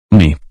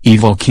Me,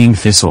 evil King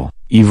Thistle,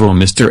 evil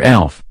Mr.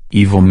 Elf,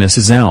 evil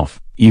Mrs. Elf,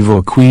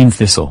 evil Queen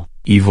Thistle,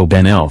 evil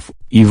Ben Elf,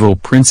 evil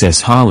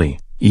Princess Holly,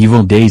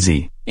 evil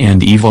Daisy,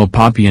 and evil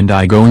Poppy and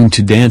I going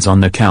to dance on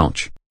the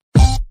couch.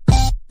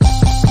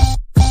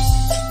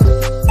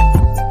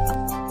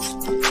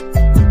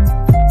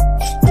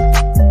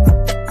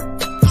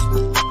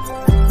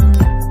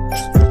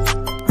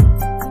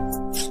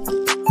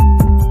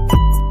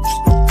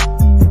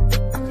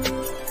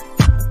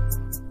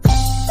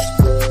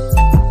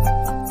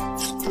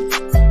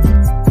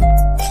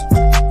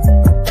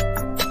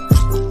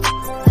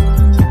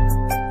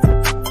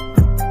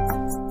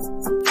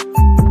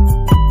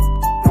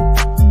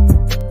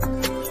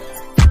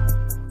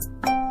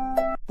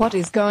 What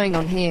is going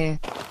on here?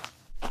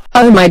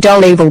 Oh my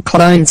dull evil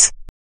clones.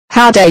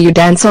 How dare you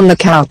dance on the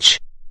couch?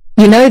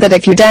 You know that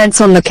if you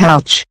dance on the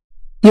couch,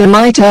 you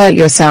might hurt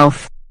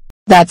yourself.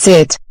 That's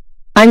it.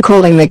 I'm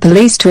calling the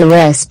police to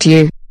arrest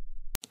you.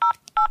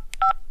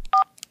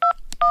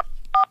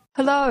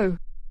 Hello?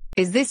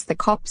 Is this the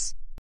cops?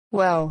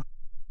 Well,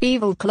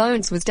 evil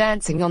clones was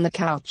dancing on the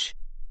couch.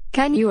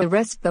 Can you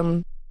arrest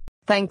them?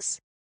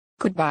 Thanks.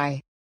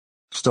 Goodbye.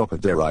 Stop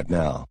it there right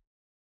now.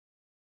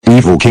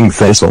 Evil King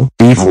Thistle,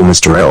 evil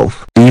Mr.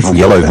 Elf, evil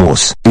Yellow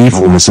Horse,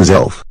 evil Mrs.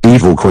 Elf,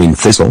 evil Queen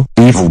Thistle,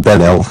 evil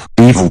Ben Elf,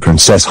 evil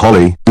Princess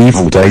Holly,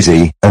 evil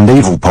Daisy, and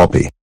evil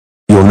Poppy.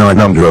 You're 9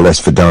 under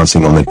arrest for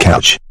dancing on the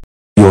couch.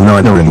 You're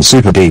 9 are in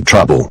super deep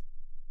trouble.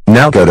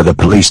 Now go to the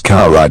police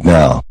car right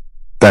now.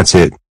 That's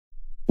it.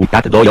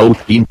 Utat do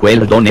out in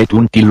quel donet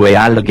until we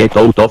all get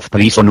out of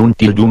prison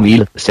until you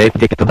will set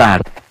the bar.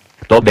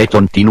 To be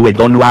continue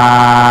don wa.